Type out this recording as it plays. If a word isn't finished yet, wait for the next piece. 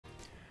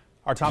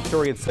Our top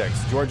story at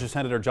 6, Georgia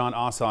Senator Jon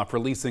Ossoff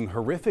releasing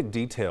horrific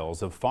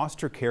details of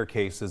foster care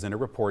cases in a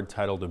report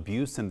titled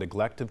Abuse and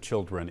Neglect of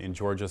Children in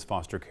Georgia's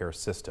Foster Care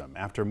System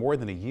after more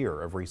than a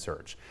year of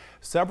research.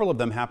 Several of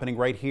them happening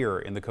right here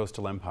in the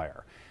Coastal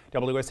Empire.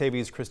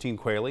 WSAV's Christine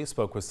Quayle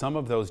spoke with some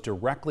of those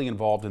directly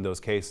involved in those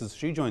cases.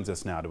 She joins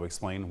us now to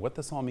explain what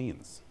this all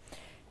means.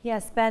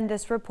 Yes, Ben,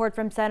 this report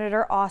from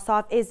Senator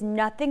Ossoff is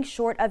nothing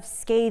short of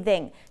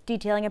scathing,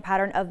 detailing a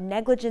pattern of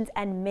negligence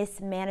and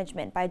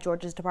mismanagement by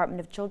Georgia's Department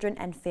of Children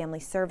and Family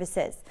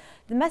Services.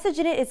 The message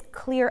in it is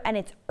clear and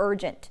it's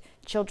urgent.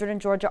 Children in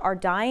Georgia are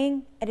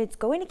dying, and it's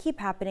going to keep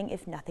happening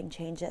if nothing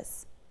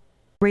changes.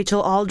 Rachel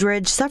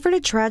Aldridge suffered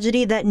a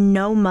tragedy that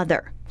no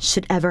mother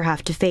should ever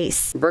have to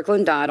face.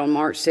 Brooklyn died on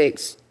March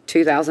 6,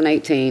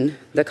 2018.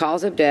 The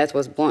cause of death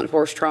was blunt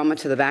force trauma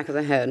to the back of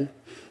the head,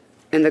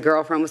 and the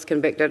girlfriend was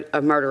convicted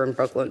of murder in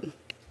Brooklyn.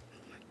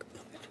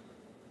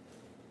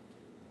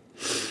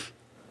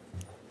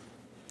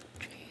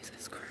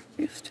 Jesus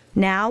Christ.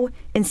 Now,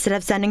 instead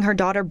of sending her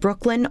daughter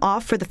Brooklyn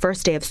off for the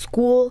first day of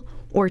school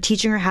or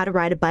teaching her how to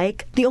ride a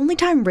bike, the only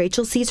time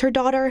Rachel sees her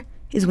daughter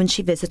is when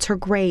she visits her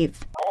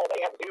grave. All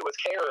they had to do was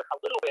care a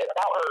little bit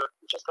about her,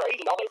 which is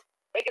crazy.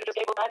 They could have just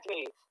gave her back to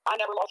me. I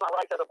never lost my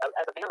rights as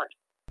a parent.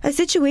 A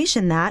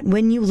situation that,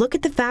 when you look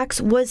at the facts,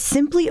 was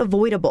simply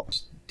avoidable.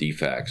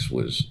 DFACS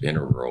was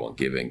integral in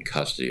giving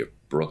custody of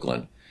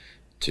Brooklyn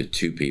to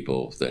two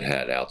people that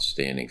had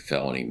outstanding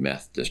felony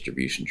meth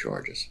distribution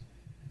charges,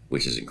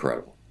 which is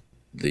incredible.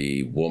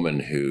 The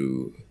woman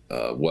who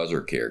was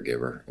her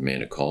caregiver,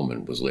 Amanda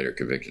Coleman, was later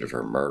convicted of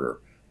her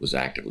murder, was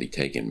actively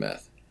taking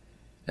meth,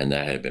 and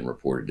that had been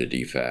reported to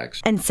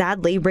DFACS. And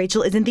sadly,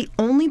 Rachel isn't the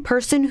only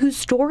person whose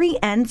story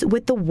ends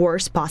with the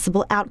worst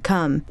possible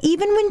outcome.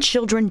 Even when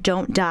children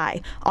don't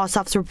die,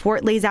 Ossoff's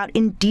report lays out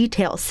in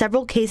detail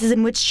several cases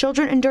in which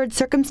children endured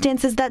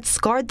circumstances that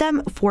scarred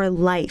them for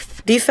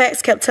life.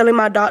 DFACS kept telling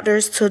my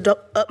doctors to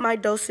up my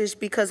dosage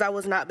because I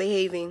was not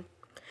behaving.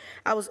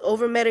 I was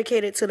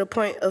over-medicated to the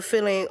point of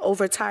feeling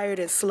overtired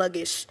and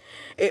sluggish.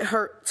 It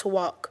hurt to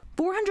walk.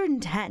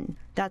 410.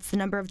 That's the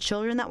number of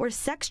children that were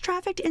sex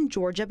trafficked in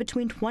Georgia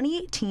between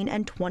 2018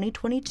 and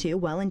 2022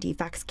 while in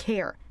DFACS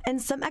care.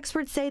 And some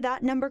experts say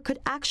that number could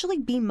actually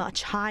be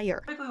much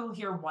higher. Typically, we'll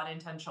hear 1 in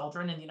 10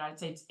 children in the United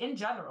States in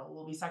general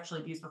will be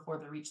sexually abused before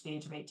they reach the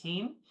age of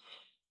 18.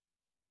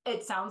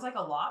 It sounds like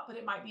a lot, but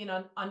it might be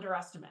an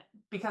underestimate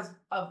because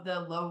of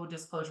the low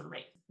disclosure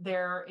rate.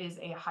 There is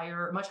a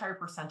much higher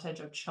percentage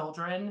of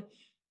children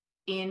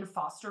in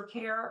foster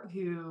care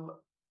who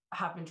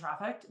have been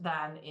trafficked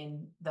than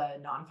in the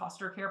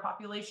non-foster care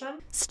population.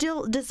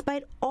 Still,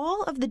 despite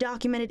all of the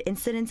documented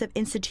incidents of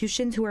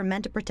institutions who are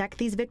meant to protect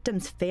these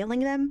victims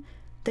failing them,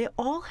 they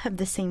all have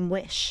the same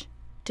wish: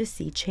 to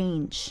see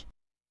change.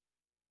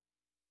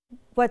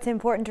 What's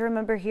important to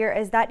remember here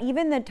is that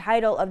even the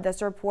title of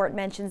this report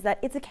mentions that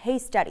it's a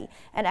case study,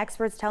 and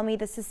experts tell me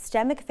the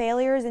systemic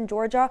failures in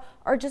Georgia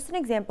are just an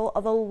example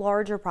of a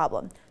larger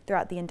problem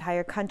throughout the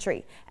entire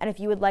country. And if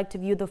you would like to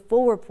view the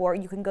full report,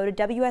 you can go to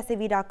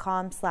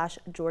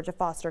wsav.com/Georgia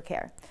Foster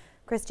Care.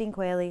 Christine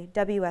Quayle,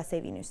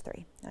 WSAV News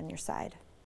 3, on your side.